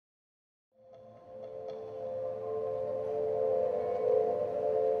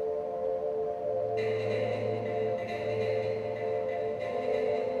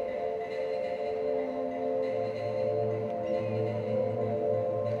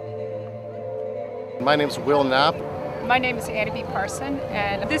My name's Will Knapp. My name is Annie Arson,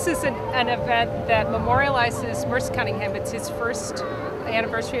 and this is an event that memorializes Merce Cunningham. It's his first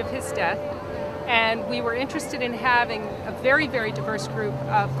anniversary of his death, and we were interested in having a very, very diverse group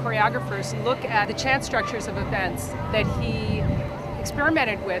of choreographers look at the chant structures of events that he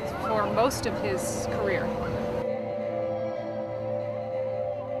experimented with for most of his career.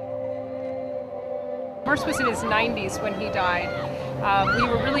 Merce was in his 90s when he died. We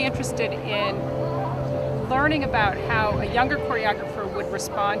were really interested in learning about how a younger choreographer would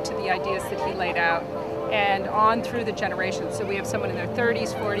respond to the ideas that he laid out and on through the generations. So we have someone in their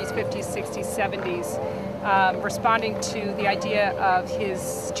 30s, 40s, 50s, 60s, 70s responding to the idea of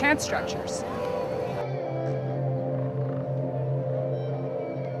his chant structures.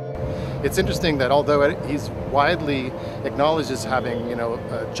 It's interesting that although he's widely acknowledged as having,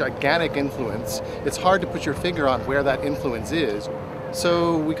 a gigantic influence, it's hard to put your finger on where that influence is.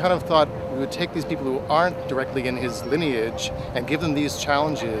 So we kind of thought we would take these people who aren't directly in his lineage and give them these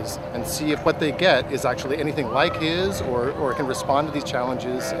challenges and see if what they get is actually anything like his or can respond to these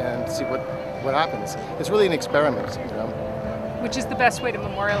challenges and see what happens. It's really an experiment, Which is the best way to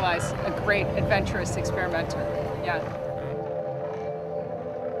memorialize a great adventurous experimenter. Yeah.